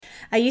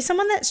Are you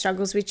someone that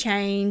struggles with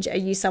change? Are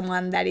you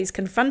someone that is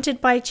confronted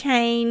by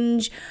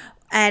change?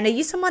 And are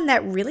you someone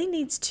that really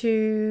needs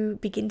to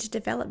begin to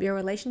develop your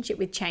relationship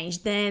with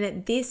change?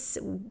 Then this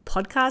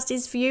podcast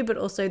is for you, but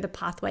also the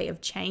Pathway of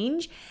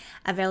Change,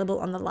 available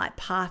on the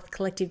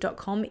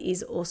lightpathcollective.com,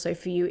 is also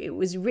for you. It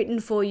was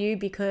written for you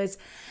because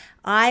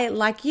I,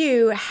 like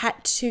you,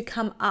 had to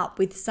come up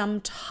with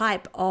some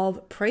type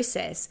of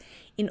process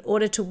in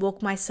order to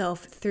walk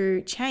myself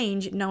through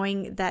change,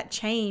 knowing that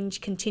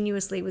change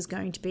continuously was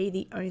going to be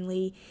the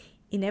only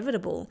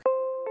inevitable.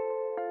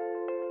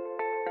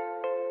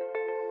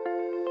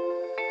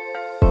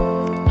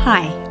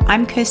 Hi,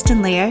 I'm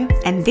Kirsten Leo,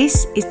 and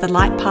this is the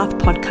Light Path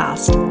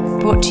Podcast,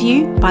 brought to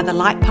you by the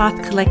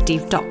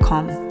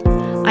lightpathcollective.com.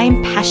 I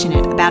am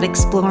passionate about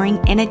exploring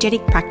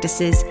energetic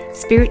practices,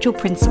 spiritual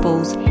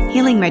principles,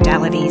 healing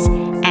modalities,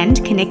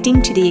 and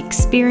connecting to the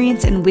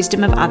experience and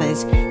wisdom of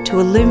others to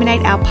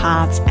illuminate our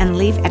paths and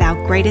live at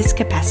our greatest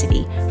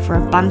capacity for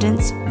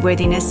abundance,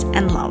 worthiness,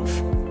 and love.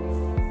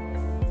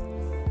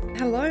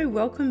 Hello,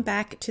 welcome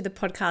back to the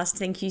podcast.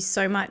 Thank you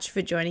so much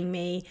for joining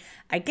me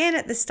again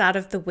at the start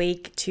of the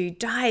week to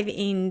dive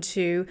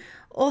into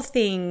all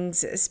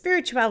things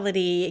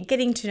spirituality,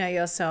 getting to know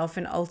yourself,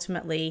 and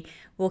ultimately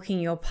walking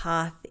your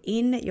path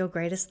in your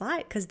greatest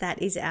light, because that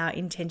is our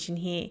intention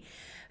here.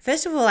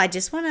 First of all, I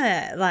just want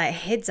to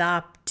heads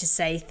up to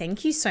say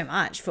thank you so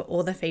much for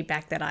all the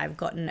feedback that I've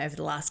gotten over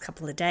the last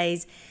couple of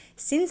days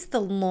since the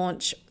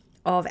launch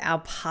of our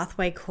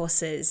pathway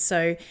courses.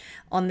 So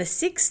on the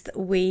 6th,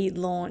 we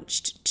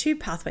launched 2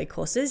 pathway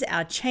courses,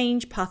 our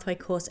change pathway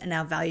course and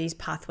our values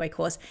pathway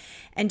course.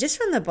 And just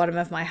from the bottom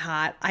of my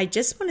heart, I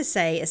just want to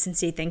say a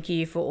sincere thank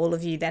you for all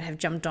of you that have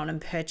jumped on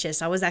and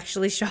purchased. I was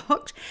actually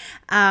shocked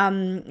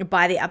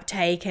by the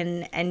uptake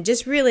and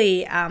just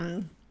really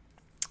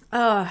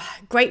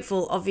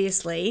grateful,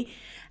 obviously,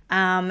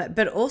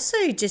 but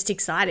also just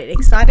excited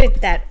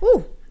that,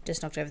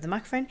 just knocked over the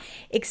microphone.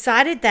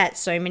 Excited that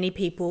so many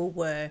people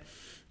were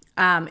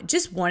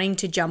just wanting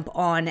to jump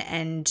on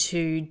and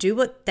to do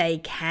what they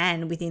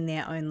can within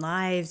their own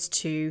lives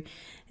to,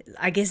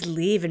 I guess,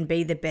 live and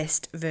be the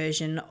best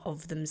version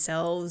of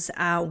themselves.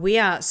 We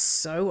are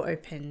so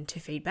open to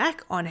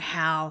feedback on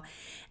how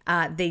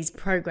these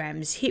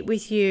programs hit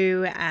with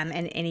you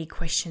and any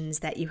questions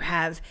that you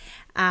have.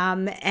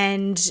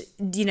 And,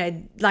 you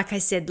know, like I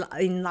said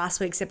in last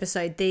week's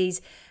episode,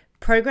 these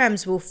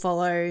programs will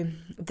follow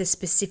the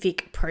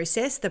specific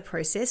process,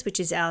 which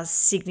is our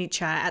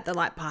signature at the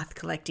Light Path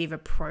Collective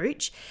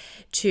approach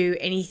to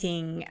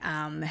anything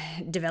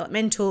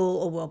developmental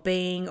or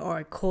well-being, or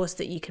a course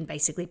that you can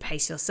basically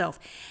pace yourself.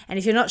 And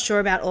if you're not sure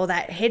about all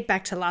that, head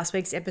back to last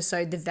week's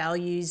episode, the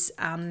values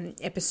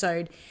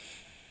episode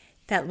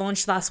that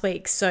launched last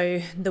week. So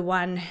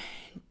the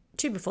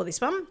 2 before this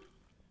one,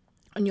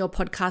 on your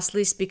podcast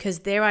list, because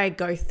there I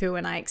go through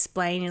and I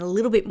explain in a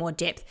little bit more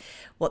depth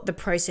what the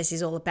process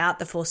is all about,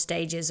 the 4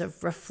 stages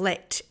of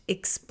reflect,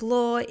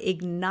 explore,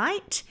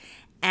 ignite,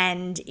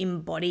 and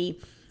embody,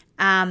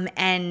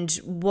 and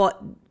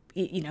what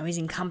is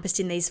encompassed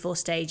in these 4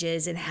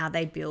 stages and how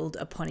they build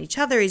upon each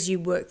other as you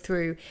work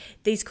through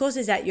these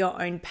courses at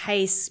your own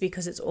pace,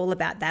 because it's all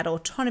about that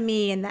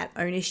autonomy and that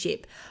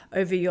ownership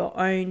over your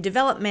own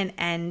development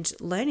and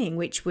learning,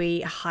 which we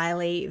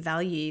highly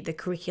value. The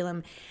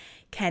curriculum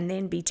can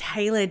then be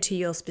tailored to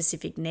your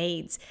specific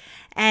needs.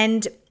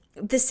 And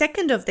the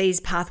second of these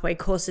pathway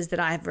courses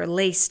that I've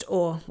released,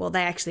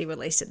 they actually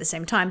released at the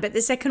same time, but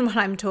the second one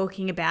I'm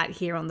talking about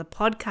here on the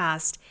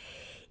podcast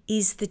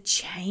is the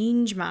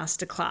Change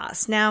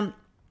Masterclass. Now,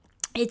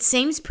 it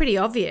seems pretty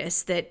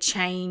obvious that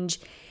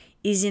change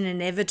is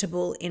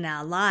inevitable in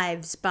our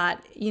lives,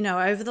 but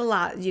over the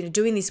last,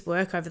 doing this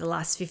work over the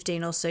last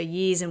 15 or so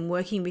years and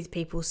working with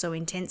people so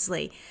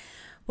intensely,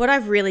 what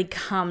I've really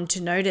come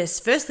to notice,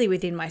 firstly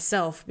within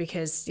myself,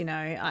 because,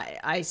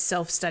 I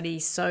self-study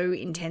so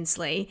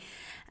intensely,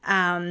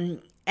 and,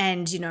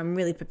 I'm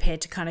really prepared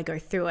to kind of go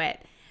through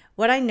it.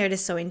 What I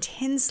notice so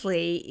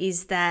intensely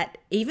is that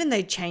even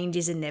though change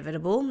is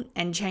inevitable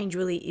and change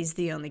really is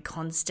the only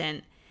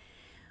constant,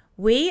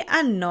 we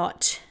are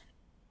not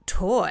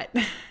taught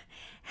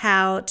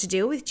how to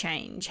deal with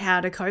change, how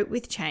to cope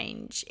with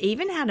change,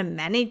 even how to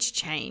manage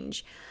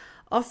change.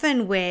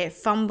 Often we're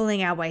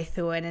fumbling our way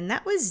through it, and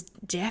that was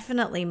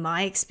definitely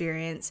my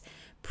experience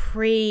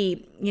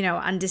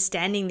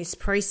understanding this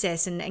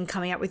process and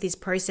coming up with this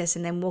process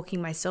and then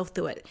walking myself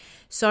through it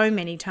so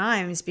many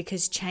times,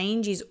 because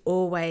change is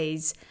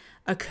always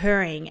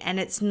occurring, and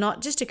it's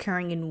not just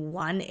occurring in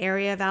one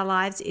area of our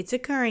lives, it's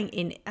occurring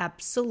in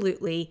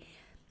absolutely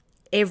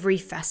every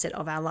facet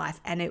of our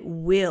life, and it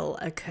will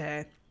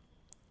occur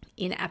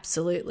in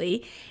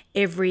absolutely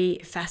every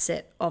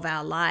facet of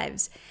our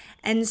lives.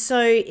 And so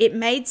it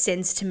made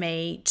sense to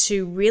me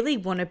to really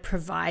want to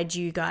provide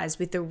you guys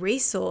with a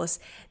resource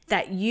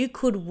that you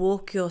could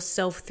walk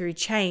yourself through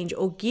change,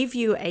 or give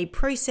you a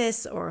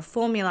process or a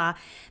formula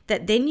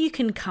that then you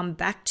can come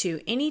back to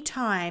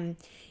anytime,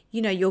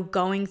 you're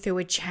going through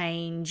a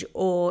change,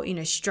 or,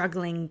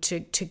 struggling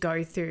to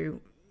go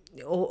through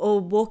or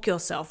walk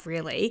yourself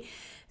really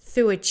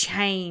through a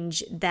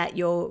change that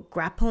you're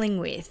grappling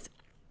with,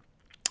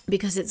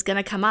 because it's going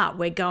to come up.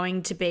 We're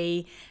going to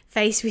be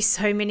faced with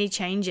so many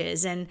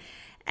changes. And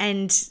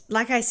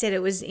like I said,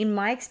 it was in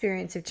my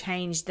experience of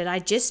change that I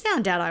just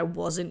found out I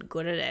wasn't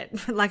good at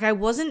it. Like I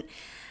was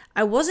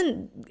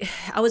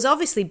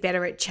obviously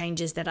better at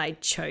changes that I'd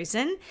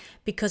chosen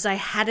because I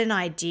had an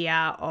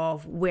idea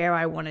of where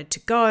I wanted to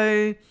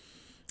go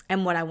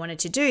and what I wanted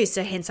to do.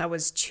 So hence I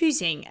was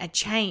choosing a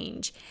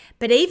change.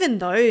 But even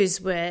those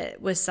were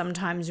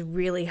sometimes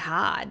really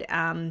hard.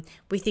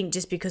 We think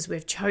just because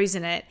we've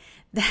chosen it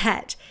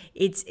that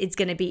it's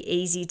going to be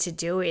easy to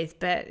deal with.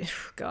 But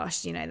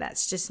gosh,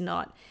 that's just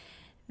not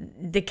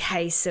the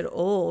case at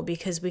all,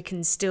 because we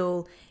can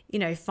still,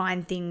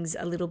 find things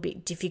a little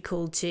bit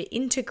difficult to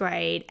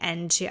integrate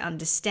and to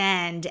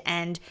understand.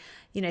 And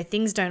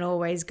things don't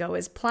always go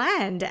as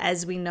planned,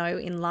 as we know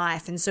in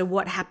life. And so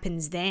what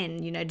happens then?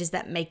 Does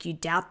that make you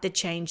doubt the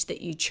change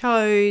that you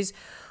chose?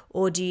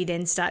 Or do you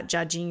then start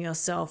judging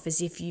yourself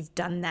as if you've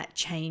done that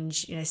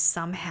change,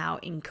 somehow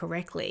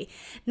incorrectly?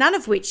 None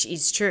of which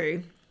is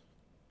true,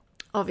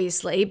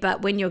 obviously.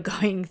 But when you're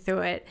going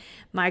through it,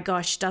 my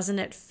gosh, doesn't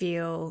it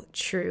feel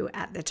true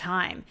at the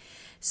time?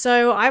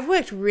 So I've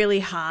worked really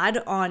hard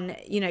on,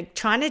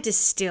 trying to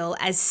distill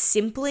as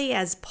simply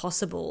as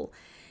possible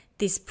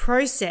this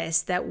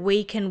process that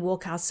we can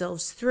walk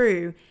ourselves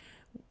through,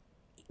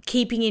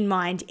 keeping in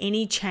mind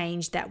any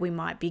change that we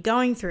might be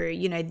going through.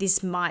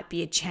 This might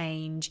be a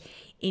change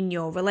in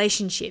your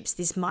relationships.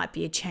 This might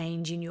be a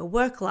change in your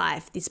work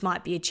life. This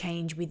might be a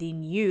change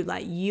within you,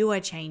 like you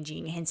are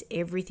changing, hence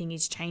everything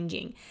is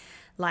changing.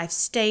 Life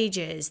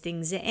stages,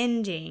 things are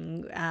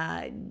ending,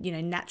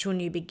 natural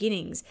new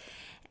beginnings.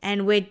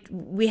 And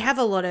we have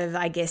a lot of,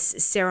 I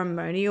guess,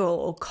 ceremonial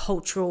or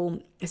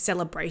cultural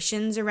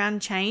celebrations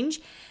around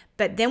change.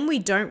 But then we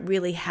don't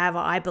really have,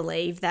 I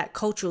believe, that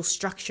cultural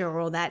structure,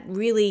 or that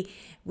really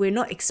we're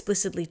not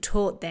explicitly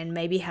taught then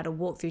maybe how to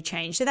walk through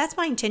change. So that's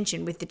my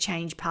intention with the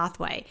change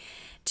pathway,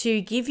 to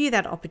give you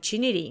that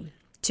opportunity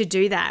to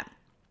do that,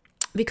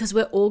 because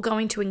we're all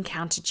going to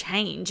encounter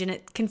change and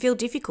it can feel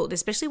difficult,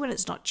 especially when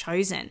it's not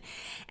chosen.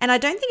 And I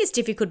don't think it's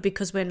difficult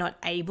because we're not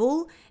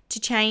able to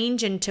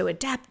change and to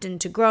adapt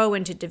and to grow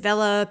and to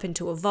develop and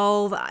to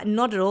evolve.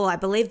 Not at all. I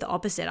believe the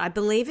opposite. I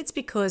believe it's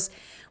because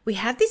we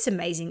have this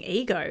amazing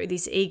ego,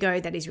 this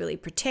ego that is really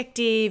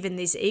protective and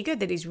this ego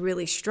that is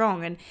really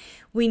strong. And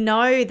we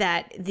know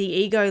that the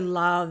ego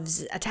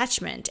loves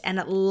attachment and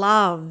it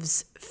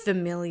loves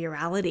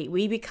familiarity.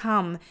 We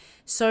become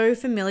so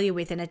familiar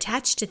with and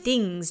attached to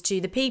things, to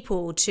the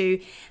people, to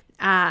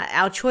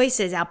our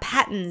choices, our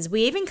patterns.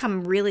 We even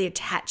come really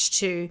attached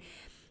to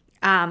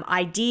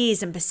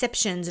ideas and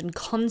perceptions and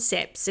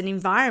concepts and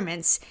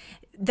environments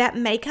that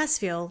make us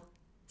feel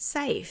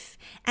safe.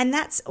 And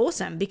that's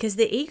awesome, because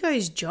the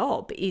ego's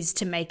job is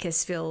to make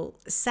us feel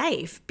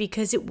safe,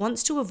 because it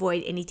wants to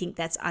avoid anything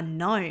that's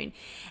unknown.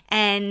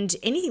 And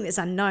anything that's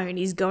unknown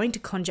is going to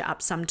conjure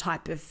up some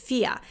type of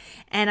fear.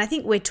 And I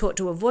think we're taught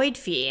to avoid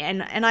fear.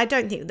 And I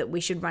don't think that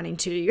we should run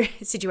into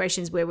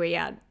situations where we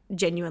are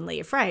genuinely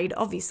afraid,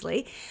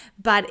 obviously.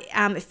 But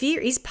fear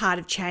is part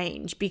of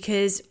change,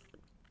 because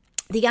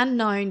the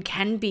unknown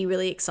can be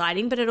really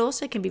exciting, but it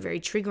also can be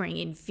very triggering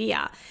in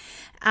fear.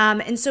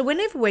 And so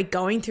whenever we're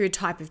going through a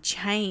type of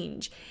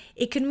change,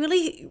 it can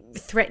really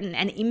threaten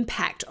and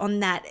impact on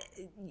that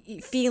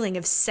feeling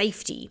of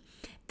safety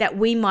that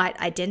we might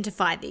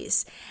identify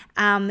this.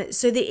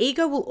 So the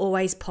ego will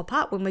always pop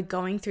up when we're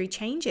going through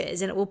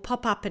changes, and it will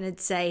pop up and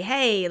it'd say,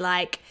 hey,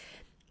 like,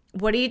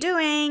 what are you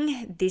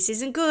doing? This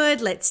isn't good.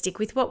 Let's stick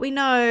with what we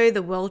know.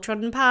 The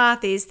well-trodden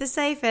path is the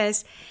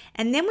safest.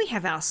 And then we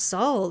have our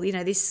soul,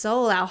 this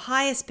soul, our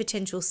highest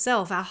potential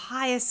self, our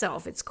higher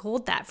self. It's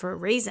called that for a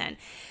reason,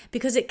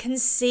 because it can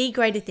see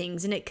greater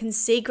things and it can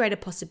see greater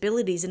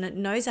possibilities, and it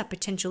knows our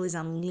potential is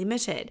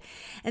unlimited.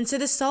 And so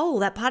the soul,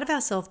 that part of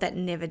ourself that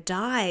never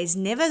dies,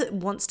 never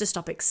wants to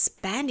stop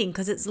expanding,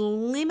 because it's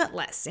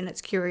limitless in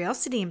its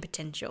curiosity and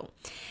potential.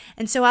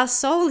 And so our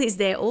soul is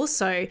there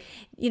also,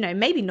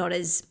 maybe not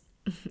as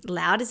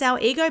loud as our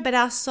ego, but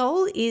our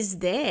soul is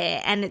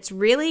there, and it's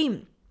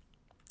really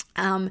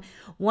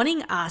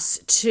wanting us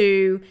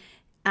to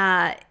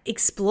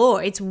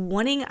explore. It's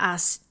wanting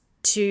us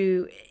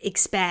to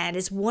expand.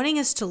 It's wanting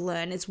us to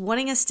learn. It's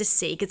wanting us to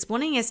seek. It's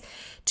wanting us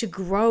to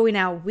grow in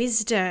our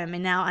wisdom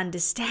and our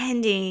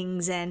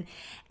understandings,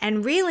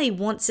 and really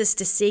wants us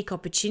to seek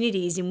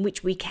opportunities in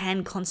which we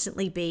can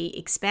constantly be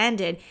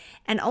expanded,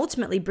 and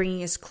ultimately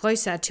bringing us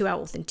closer to our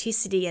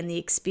authenticity and the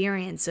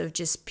experience of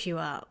just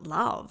pure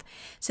love.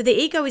 So the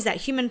ego is that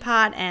human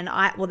part, and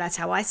that's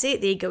how I see it.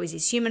 The ego is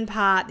this human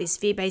part, this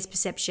fear-based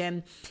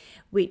perception,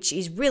 which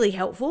is really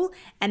helpful,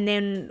 and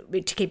then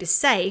to keep us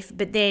safe,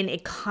 but then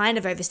it kind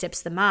of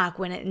oversteps the mark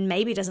when it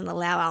maybe doesn't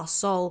allow our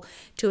soul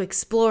to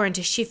explore and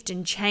to shift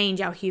and change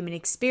our human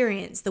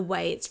experience the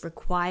way it's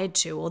required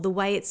to, or the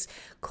way it's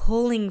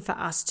calling for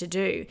us to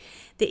do.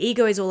 The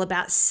ego is all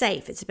about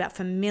safe, it's about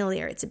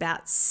familiar, it's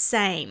about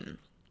same.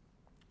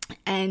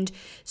 And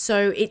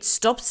so it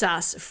stops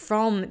us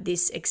from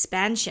this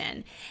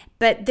expansion.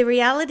 But the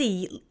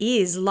reality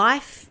is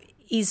life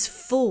is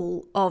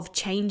full of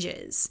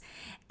changes.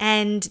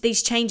 And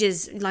these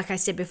changes, like I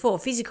said before,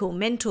 physical,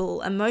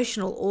 mental,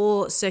 emotional,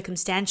 or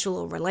circumstantial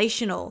or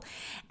relational.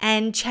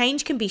 And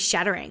change can be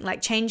shattering, like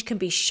change can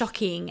be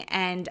shocking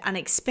and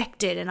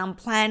unexpected and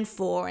unplanned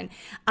for and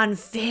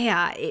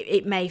unfair,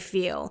 it may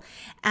feel.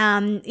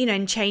 And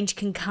change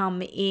can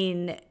come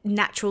in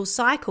natural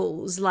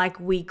cycles, like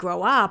we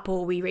grow up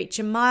or we reach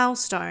a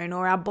milestone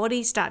or our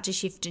bodies start to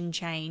shift and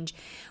change.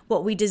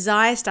 What we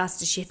desire starts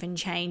to shift and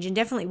change, and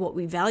definitely what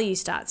we value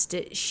starts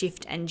to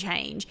shift and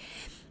change.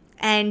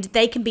 And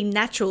they can be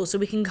natural, so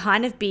we can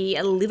kind of be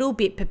a little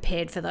bit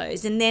prepared for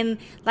those. And then,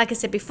 like I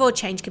said before,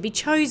 change can be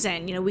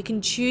chosen. We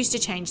can choose to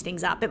change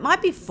things up. It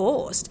might be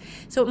forced.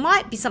 So it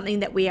might be something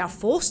that we are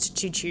forced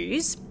to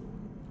choose,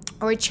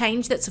 or a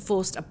change that's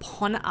forced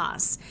upon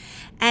us.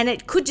 And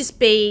it could just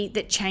be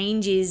that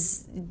change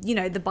is,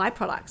 the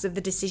byproducts of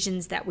the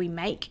decisions that we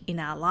make in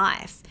our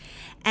life.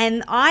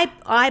 And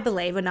I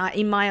believe,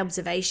 in my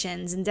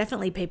observations, and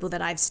definitely people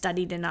that I've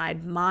studied and I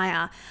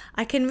admire,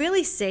 I can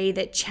really see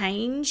that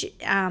change,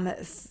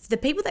 the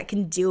people that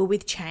can deal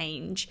with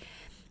change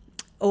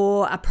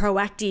or are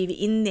proactive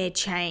in their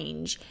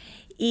change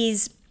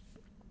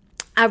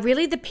are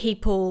really the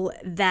people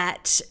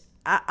that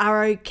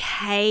are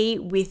okay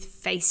with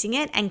facing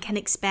it and can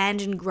expand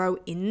and grow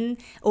in,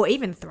 or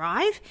even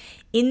thrive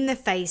in the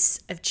face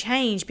of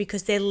change,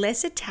 because they're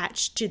less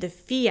attached to the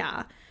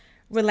fear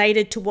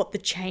related to what the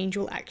change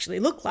will actually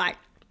look like.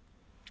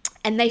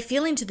 And they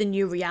feel into the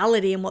new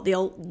reality and what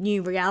the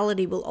new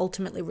reality will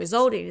ultimately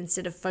result in,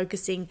 instead of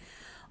focusing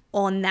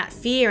on that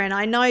fear. And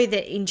I know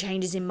that in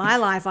changes in my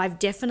life, I've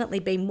definitely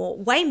been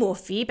way more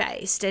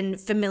fear-based and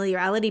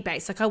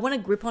familiarity-based. Like I want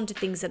to grip onto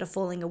things that are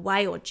falling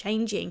away or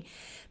changing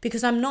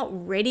because I'm not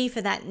ready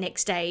for that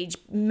next stage.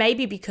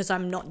 Maybe because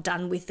I'm not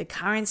done with the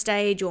current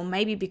stage, or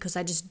maybe because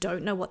I just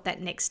don't know what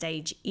that next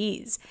stage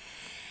is.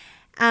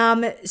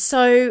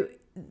 So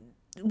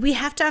we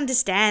have to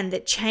understand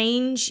that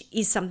change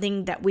is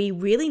something that we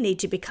really need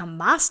to become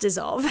masters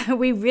of.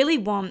 We really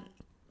want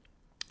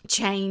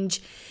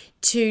change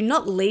to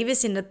not leave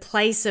us in a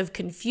place of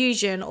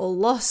confusion or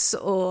loss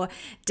or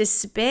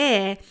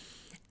despair,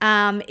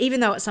 even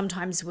though it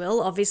sometimes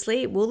will.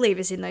 Obviously, it will leave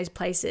us in those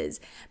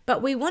places.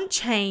 But we want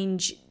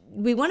change.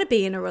 We want to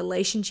be in a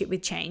relationship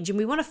with change, and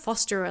we want to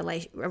foster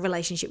a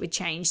relationship with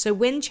change. So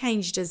when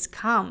change does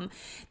come,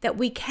 that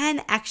we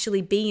can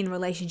actually be in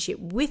relationship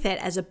with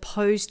it as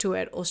opposed to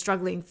it, or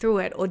struggling through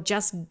it, or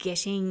just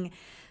getting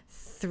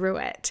through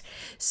it.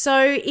 So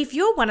if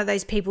you're one of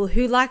those people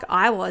who, like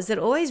I was, that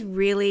always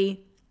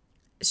really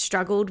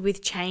struggled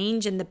with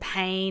change and the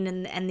pain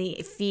and the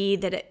fear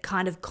that it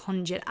kind of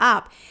conjured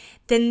up,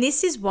 then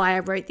this is why I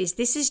wrote this.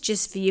 This is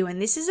just for you. And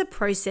this is a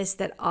process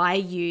that I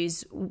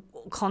use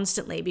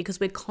constantly, because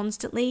we're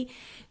constantly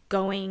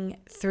going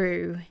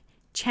through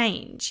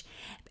change.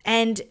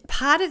 And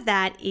part of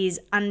that is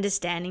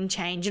understanding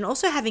change and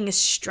also having a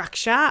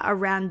structure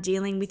around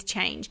dealing with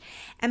change.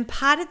 And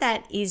part of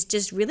that is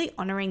just really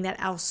honoring that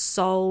our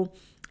soul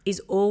is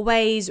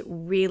always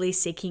really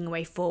seeking a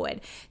way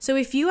forward. So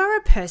if you are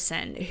a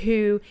person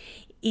who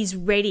is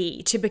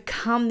ready to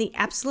become the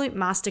absolute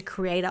master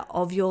creator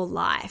of your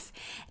life,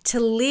 to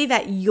live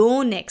at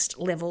your next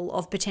level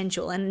of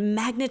potential and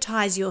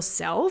magnetize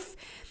yourself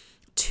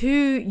to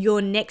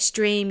your next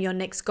dream, your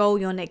next goal,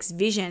 your next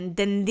vision,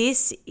 then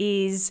this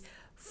is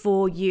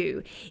for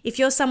you. If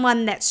you're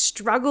someone that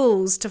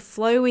struggles to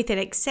flow with and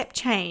accept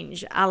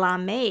change, a la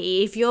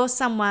me, if you're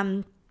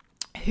someone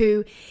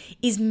who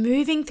is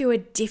moving through a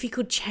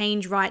difficult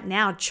change right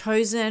now,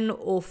 chosen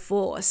or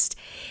forced,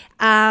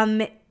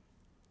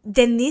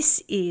 then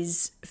this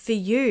is for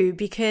you,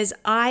 because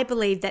I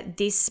believe that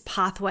this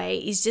pathway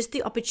is just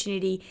the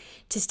opportunity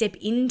to step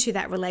into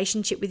that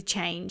relationship with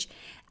change,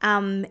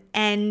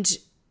 and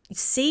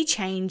see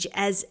change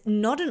as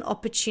not an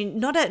opportunity,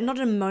 not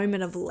a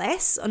moment of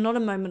less, or not a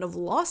moment of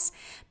loss,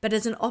 but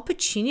as an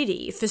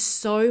opportunity for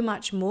so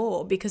much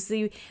more, because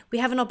we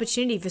have an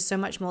opportunity for so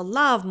much more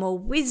love, more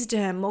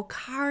wisdom, more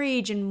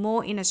courage, and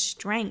more inner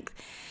strength.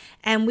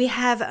 And we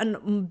have a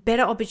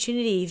better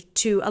opportunity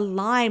to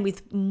align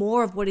with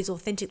more of what is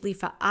authentically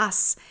for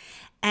us,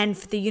 and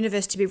for the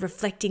universe to be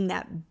reflecting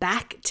that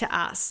back to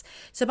us.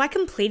 So by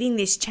completing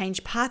this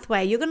change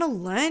pathway, you're going to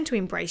learn to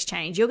embrace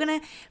change. You're going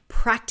to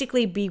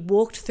practically be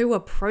walked through a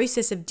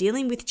process of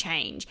dealing with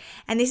change.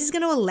 And this is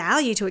going to allow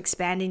you to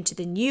expand into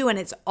the new. And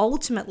it's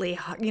ultimately,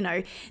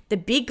 the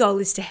big goal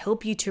is to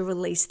help you to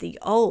release the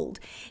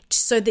old,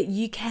 so that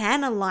you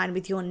can align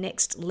with your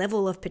next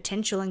level of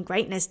potential and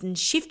greatness and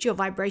shift your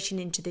vibration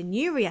into the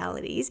new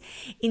realities,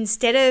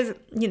 instead of,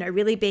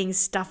 really being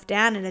stuffed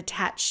down and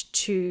attached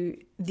to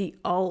the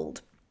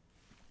old.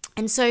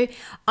 And so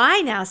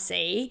I now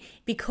see,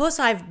 because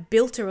I've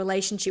built a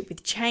relationship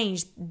with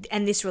change,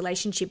 and this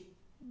relationship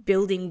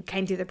building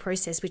came through the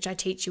process which I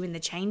teach you in the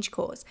change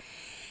course,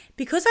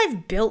 because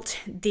I've built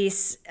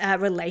this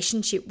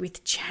relationship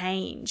with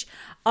change,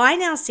 I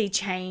now see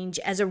change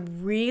as a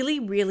really,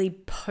 really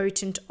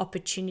potent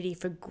opportunity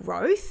for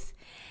growth,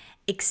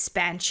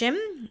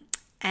 expansion,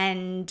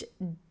 and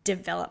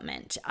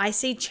development. I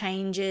see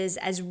changes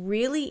as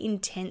really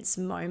intense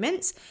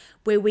moments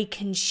where we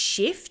can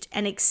shift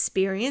and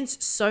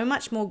experience so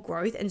much more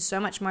growth and so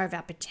much more of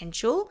our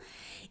potential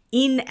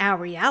in our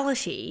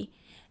reality,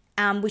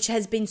 which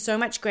has been so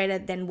much greater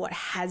than what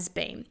has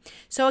been.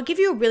 So I'll give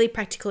you a really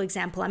practical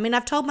example. I mean,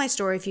 I've told my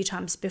story a few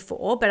times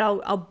before, but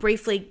I'll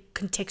briefly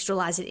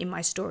contextualize it in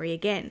my story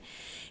again.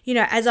 You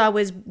know, as I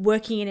was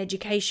working in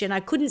education, I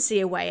couldn't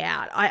see a way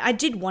out. I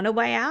did want a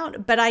way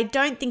out, but I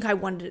don't think I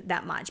wanted it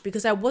that much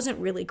because I wasn't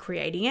really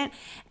creating it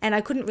and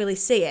I couldn't really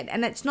see it.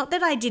 And it's not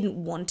that I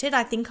didn't want it.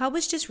 I think I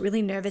was just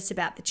really nervous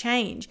about the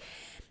change,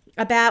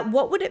 about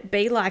what would it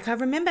be like. I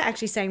remember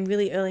actually saying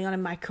really early on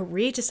in my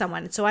career to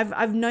someone, so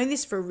I've known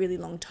this for a really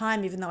long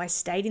time, even though I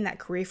stayed in that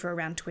career for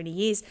around 20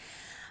 years.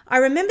 I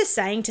remember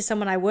saying to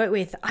someone I work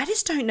with, I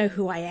just don't know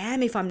who I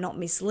am if I'm not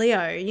Miss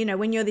Leo. You know,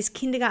 when you're this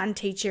kindergarten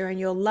teacher and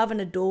you're loved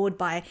and adored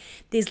by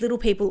these little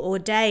people all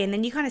day, and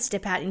then you kind of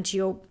step out into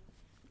your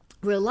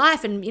real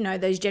life and, you know,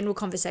 those general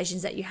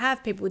conversations that you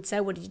have, people would say,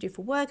 what did you do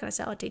for work? And I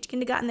say, I teach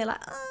kindergarten. They're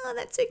like, oh,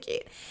 that's so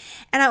cute.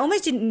 And I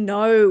almost didn't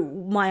know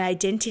my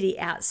identity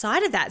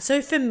outside of that.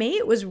 So for me,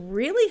 it was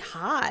really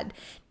hard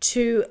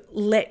to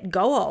let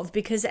go of,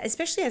 because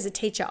especially as a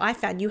teacher, I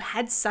found you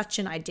had such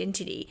an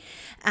identity.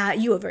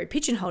 You were very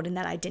pigeonholed in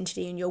that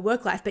identity in your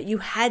work life, but you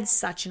had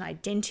such an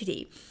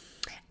identity.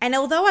 And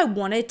although I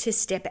wanted to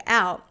step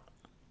out,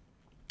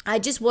 I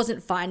just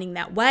wasn't finding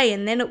that way.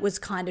 And then it was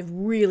kind of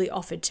really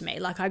offered to me.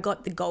 Like I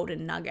got the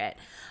golden nugget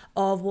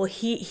of, well,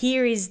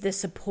 here is the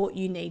support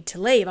you need to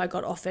leave. I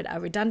got offered a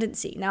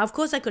redundancy. Now, of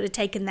course, I could have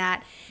taken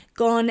that,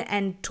 gone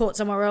and taught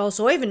somewhere else,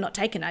 or even not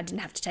taken. I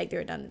didn't have to take the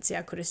redundancy.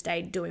 I could have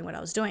stayed doing what I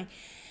was doing.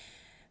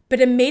 But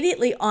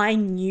immediately I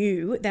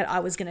knew that I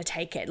was going to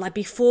take it. Like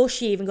before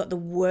she even got the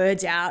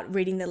words out,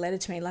 reading the letter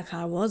to me like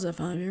I was a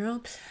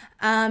 5-year-old.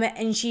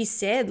 And she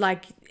said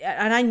like,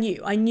 and I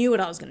knew what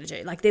I was going to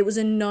do. Like there was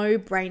a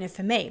no-brainer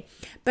for me.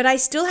 But I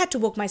still had to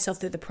walk myself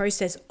through the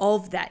process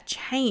of that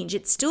change.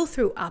 It still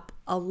threw up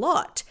a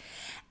lot.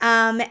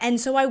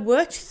 And so I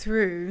worked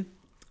through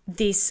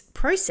this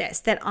process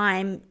that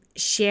I'm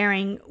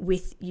sharing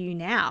with you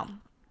now.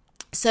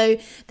 So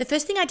the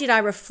first thing I did, I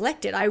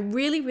reflected. I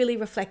really, really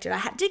reflected. I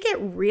had to get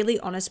really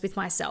honest with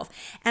myself,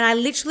 and I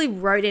literally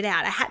wrote it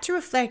out. I had to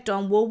reflect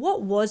on, well,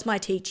 what was my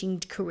teaching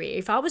career?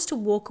 If I was to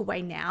walk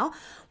away now,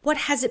 what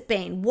has it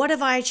been? What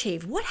have I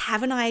achieved? What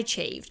haven't I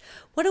achieved?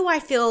 What do I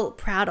feel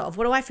proud of?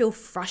 What do I feel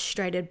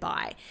frustrated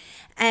by?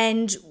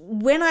 And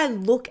when I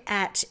look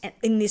at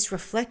in this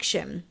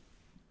reflection,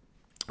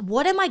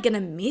 what am I going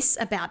to miss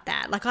about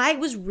that? Like I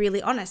was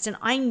really honest, and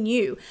I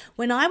knew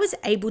when I was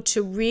able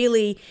to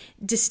really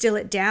distill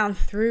it down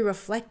through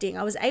reflecting,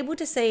 I was able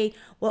to say,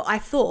 well, I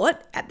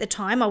thought at the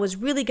time I was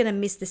really going to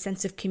miss the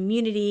sense of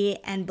community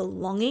and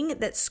belonging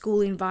that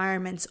school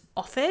environments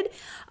offered.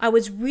 I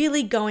was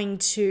really going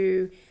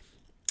to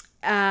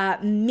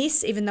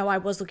miss, even though I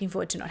was looking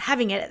forward to not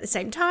having it at the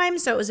same time.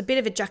 So it was a bit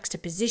of a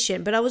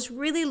juxtaposition, but I was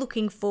really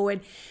looking forward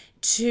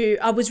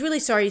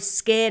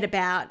scared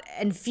about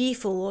and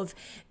fearful of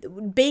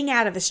being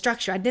out of a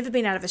structure. I'd never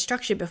been out of a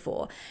structure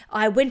before.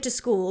 I went to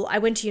school, I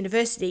went to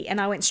university, and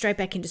I went straight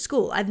back into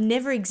school. I've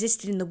never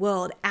existed in the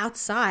world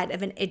outside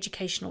of an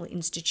educational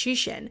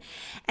institution.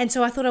 And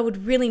so I thought I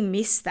would really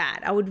miss that.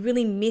 I would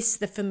really miss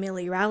the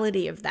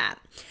familiarity of that.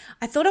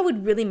 I thought I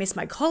would really miss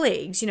my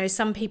colleagues,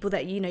 some people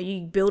that,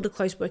 you build a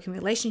close working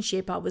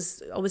relationship. I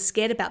was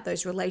scared about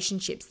those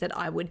relationships that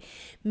I would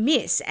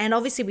miss. And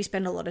obviously we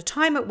spend a lot of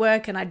time at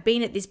work, and I'd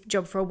been at this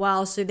job for a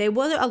while. So there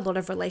were a lot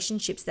of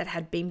relationships that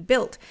had been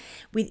built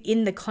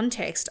within the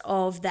context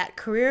of that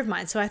career of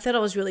mine. So I thought I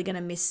was really going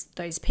to miss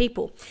those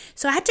people.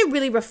 So I had to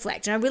really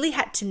reflect, and I really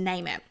had to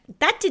name it.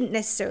 That didn't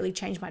necessarily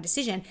change my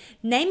decision.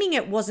 Naming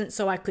it wasn't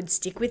so I could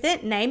stick with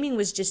it. Naming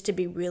was just to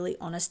be really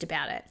honest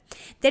about it.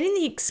 Then in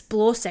the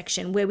explore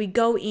section, where we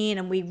go in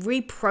and we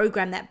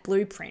reprogram that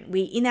blueprint,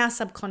 in our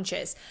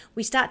subconscious,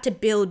 we start to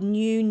build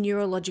new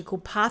neurological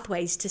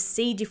pathways to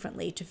see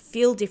differently, to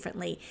feel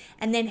differently,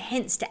 and then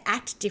hence to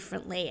act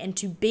differently and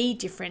to be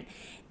different.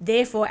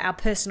 Therefore, our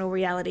personal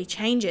reality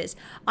changes.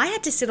 I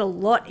had to sit a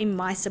lot in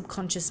my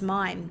subconscious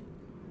mind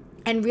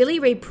and really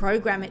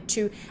reprogram it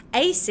to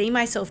see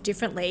myself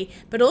differently,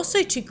 but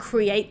also to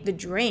create the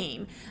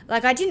dream.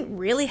 Like I didn't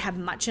really have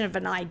much of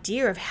an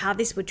idea of how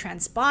this would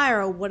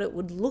transpire or what it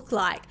would look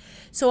like.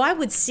 So I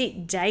would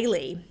sit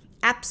daily,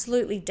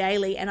 absolutely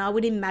daily, and I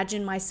would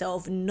imagine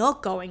myself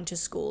not going to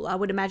school. I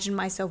would imagine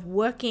myself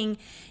working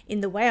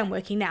in the way I'm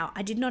working now.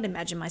 I did not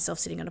imagine myself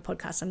sitting on a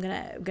podcast.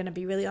 I'm gonna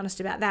be really honest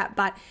about that.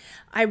 But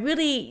I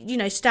really,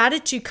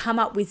 started to come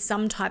up with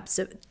some types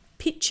of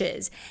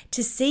pictures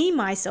to see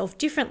myself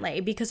differently,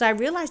 because I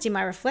realized in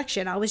my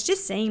reflection I was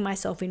just seeing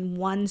myself in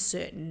one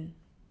certain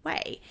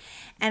way,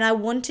 and I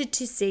wanted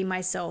to see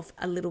myself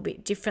a little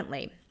bit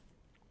differently.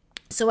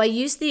 So I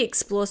used the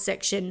explore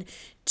section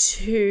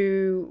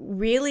to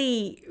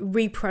really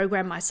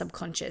reprogram my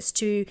subconscious,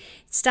 to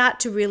start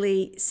to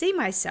really see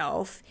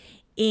myself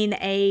in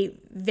a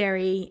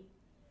very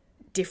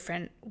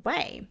different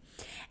way.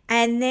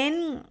 And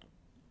then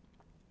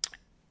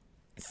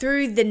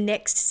through the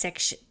next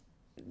section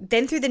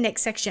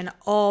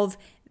of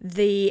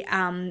the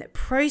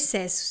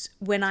process,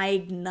 when I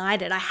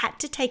ignited, I had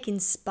to take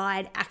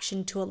inspired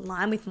action to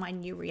align with my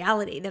new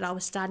reality that I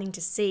was starting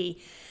to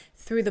see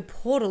through the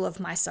portal of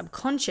my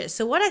subconscious.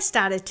 So what I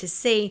started to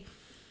see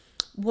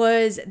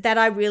was that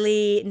I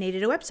really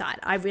needed a website.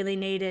 I really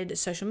needed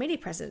social media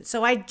presence.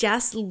 So I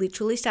just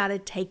literally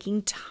started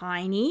taking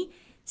tiny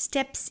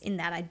steps in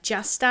that. I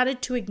just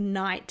started to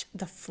ignite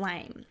the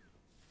flame.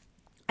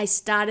 I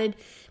started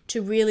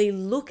to really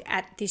look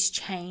at this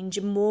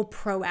change more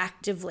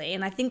proactively.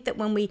 And I think that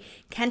when we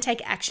can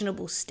take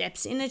actionable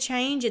steps in a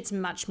change, it's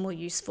much more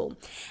useful.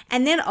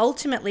 And then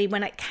ultimately,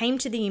 when it came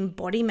to the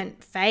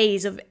embodiment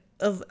phase of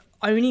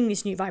owning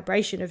this new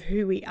vibration of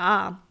who we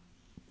are,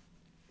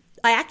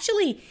 I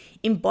actually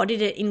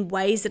embodied it in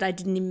ways that I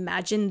didn't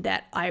imagine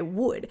that I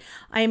would.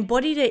 I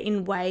embodied it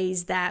in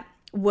ways that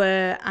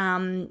were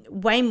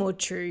way more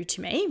true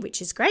to me,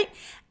 which is great,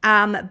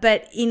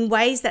 but in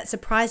ways that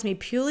surprised me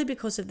purely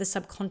because of the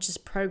subconscious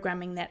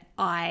programming that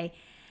I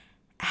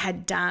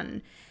had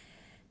done.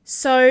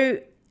 So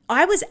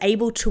I was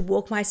able to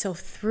walk myself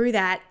through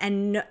that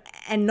and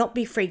not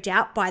be freaked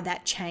out by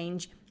that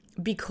change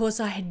because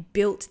I had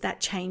built that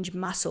change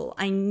muscle.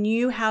 I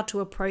knew how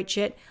to approach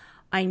it.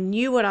 I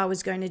knew what I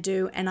was going to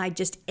do, and I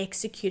just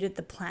executed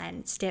the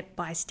plan step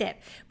by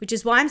step, which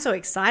is why I'm so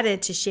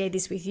excited to share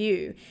this with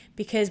you,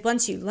 because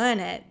once you learn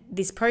it,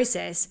 this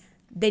process,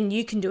 then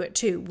you can do it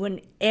too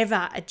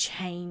whenever a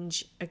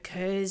change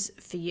occurs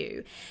for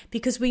you,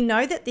 because we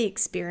know that the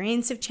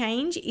experience of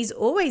change is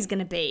always going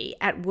to be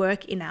at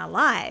work in our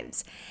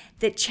lives,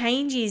 that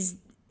change is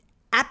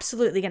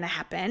absolutely going to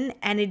happen,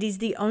 and it is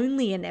the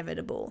only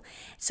inevitable.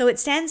 So it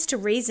stands to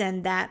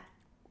reason that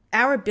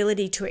our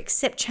ability to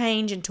accept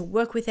change and to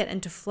work with it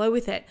and to flow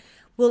with it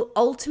will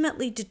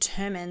ultimately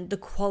determine the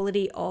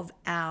quality of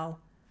our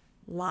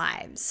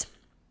lives.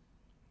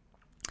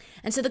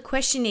 And so the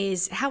question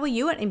is, how are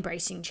you at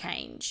embracing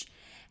change?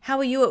 How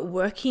are you at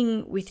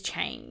working with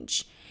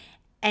change?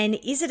 And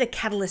is it a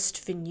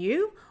catalyst for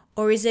new,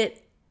 or is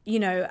it,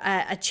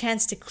 a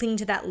chance to cling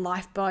to that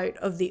lifeboat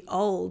of the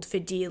old for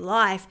dear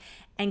life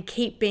and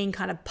keep being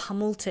kind of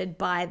pummeled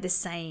by the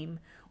same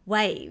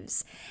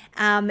waves?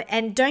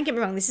 And don't get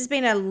me wrong, this has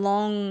been a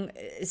long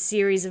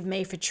series of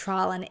me for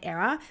trial and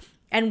error.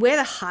 And where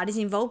the heart is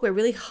involved, where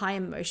really high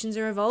emotions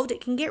are involved, it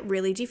can get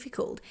really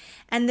difficult.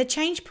 And the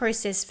change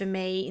process for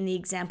me in the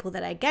example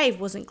that I gave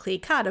wasn't clear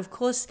cut. Of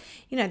course,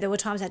 there were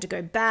times I had to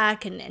go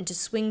back and to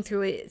swing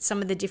through it,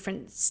 some of the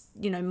different,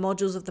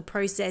 modules of the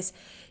process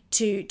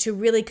to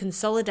really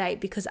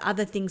consolidate, because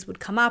other things would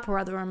come up or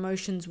other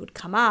emotions would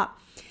come up.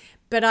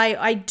 But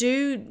I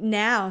do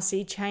now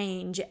see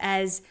change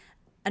as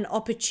an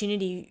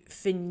opportunity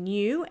for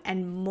new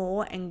and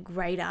more and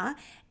greater,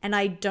 and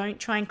I don't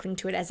try and cling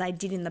to it as I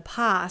did in the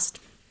past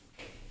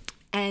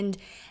and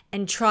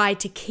try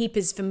to keep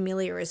as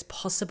familiar as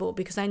possible,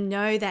 because I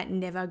know that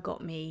never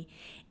got me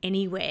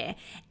anywhere.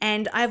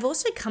 And I've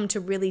also come to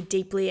really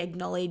deeply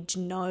acknowledge,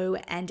 know,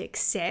 and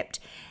accept,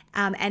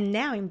 and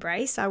now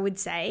embrace, I would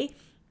say,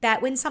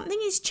 that when something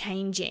is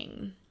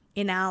changing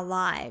in our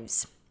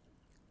lives,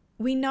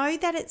 we know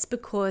that it's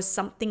because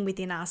something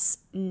within us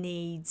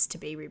needs to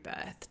be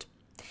rebirthed.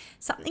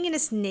 Something in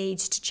us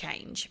needs to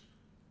change.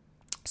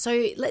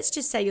 So let's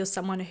just say you're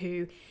someone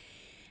who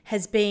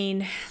has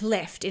been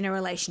left in a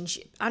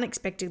relationship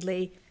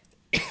unexpectedly.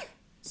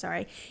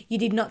 Sorry, you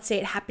did not see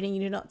it happening,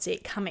 you did not see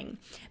it coming.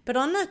 But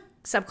on the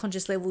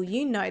subconscious level,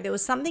 there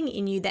was something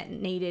in you that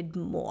needed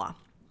more.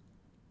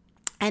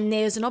 And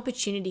there's an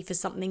opportunity for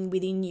something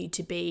within you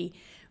to be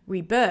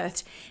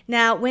rebirthed.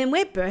 Now, when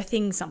we're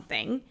birthing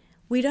something,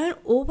 we don't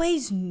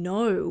always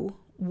know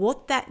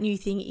what that new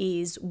thing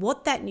is,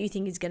 what that new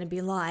thing is going to be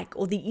like,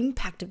 or the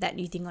impact of that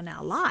new thing on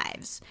our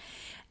lives.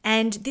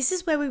 And this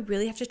is where we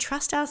really have to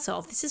trust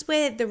ourselves. This is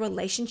where the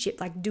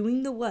relationship, like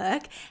doing the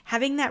work,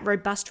 having that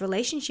robust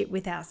relationship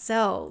with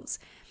ourselves,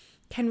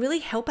 can really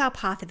help our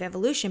path of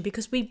evolution,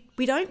 because we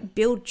don't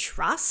build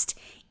trust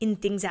in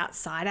things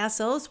outside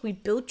ourselves. We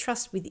build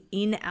trust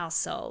within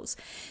ourselves.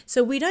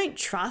 So we don't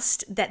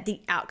trust that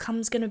the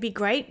outcome's going to be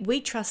great.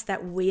 We trust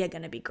that we are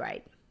going to be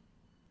great.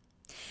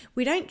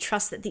 We don't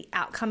trust that the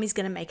outcome is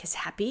going to make us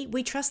happy.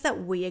 We trust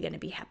that we are going to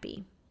be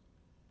happy.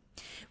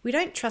 We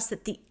don't trust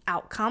that the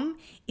outcome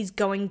is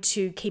going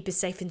to keep us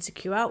safe and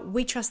secure.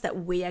 We trust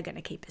that we are going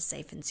to keep us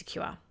safe and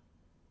secure.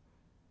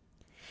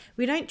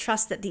 We don't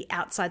trust that the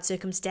outside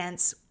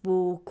circumstance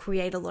will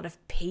create a lot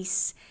of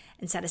peace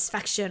and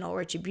satisfaction or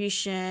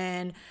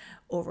retribution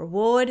or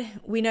reward.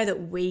 We know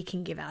that we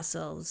can give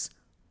ourselves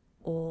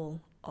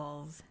all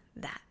of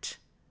that.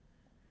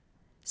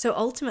 So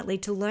ultimately,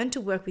 to learn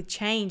to work with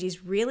change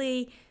is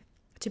really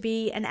to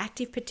be an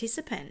active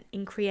participant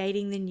in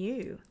creating the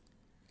new.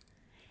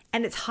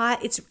 And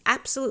it's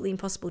absolutely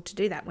impossible to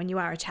do that when you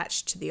are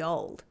attached to the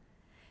old.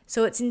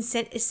 So it's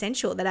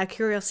essential that our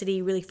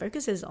curiosity really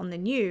focuses on the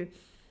new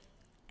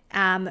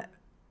and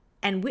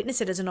witness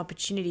it as an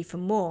opportunity for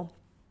more,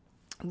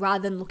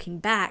 rather than looking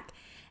back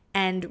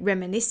and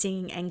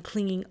reminiscing and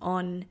clinging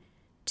on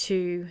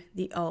to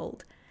the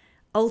old.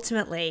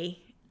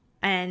 Ultimately,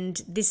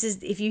 and this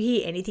is, if you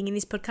hear anything in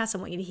this podcast, I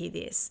want you to hear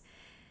this,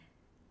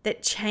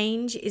 that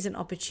change is an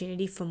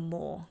opportunity for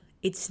more.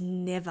 It's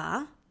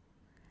never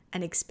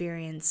an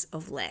experience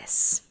of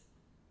less.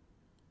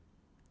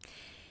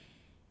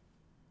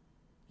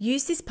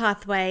 Use this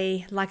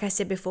pathway, like I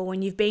said before,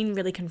 when you've been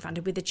really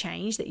confronted with a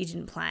change that you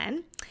didn't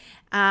plan,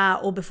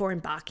 or before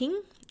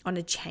embarking on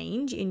a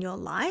change in your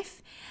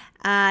life.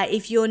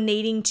 If you're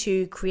needing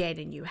to create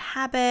a new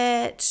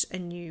habit, a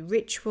new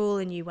ritual,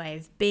 a new way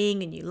of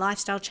being, a new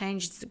lifestyle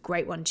change, it's a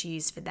great one to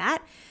use for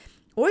that.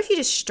 Or if you're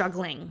just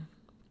struggling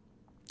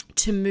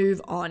to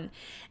move on.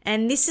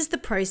 And this is the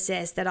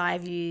process that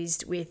I've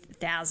used with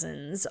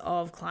thousands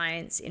of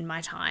clients in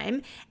my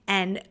time,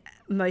 and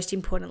most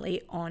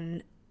importantly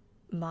on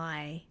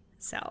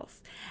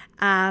myself.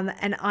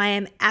 And I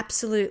am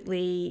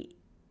absolutely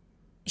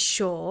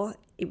sure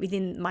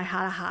within my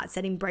heart of hearts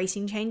that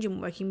embracing change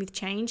and working with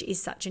change is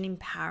such an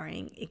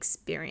empowering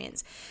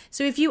experience.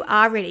 So if you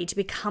are ready to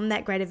become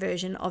that greater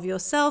version of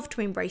yourself, to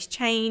embrace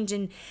change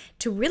and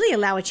to really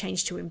allow a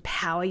change to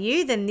empower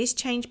you, then this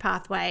change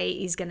pathway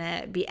is going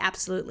to be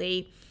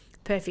absolutely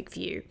perfect for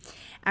you.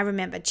 And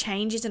remember,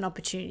 change is an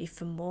opportunity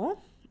for more.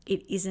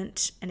 It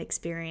isn't an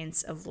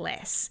experience of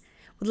less.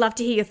 Would love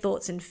to hear your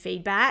thoughts and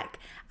feedback,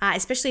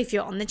 especially if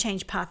you're on the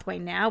change pathway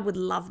now. Would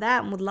love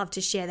that and would love to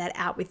share that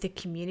out with the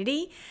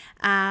community.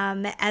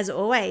 As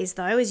always,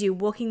 though, as you're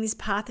walking this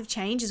path of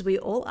change, as we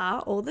all are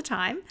all the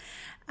time,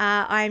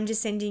 I'm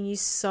just sending you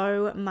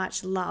so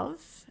much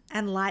love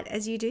and light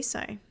as you do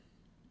so.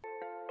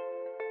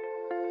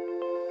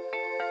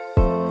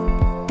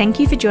 Thank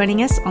you for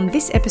joining us on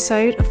this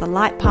episode of the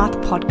Light Path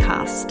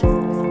Podcast.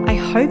 I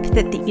hope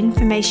that the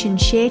information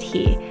shared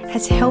here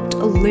has helped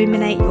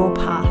illuminate your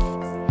path.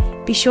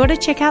 Be sure to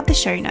check out the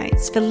show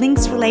notes for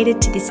links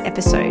related to this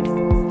episode.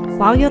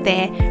 While you're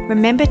there,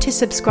 remember to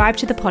subscribe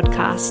to the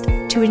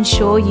podcast to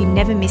ensure you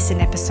never miss an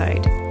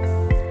episode.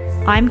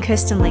 I'm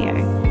Kirsten Leo,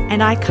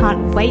 and I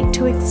can't wait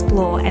to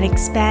explore and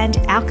expand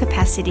our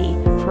capacity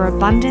for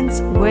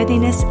abundance,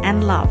 worthiness,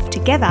 and love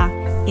together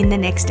in the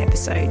next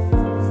episode.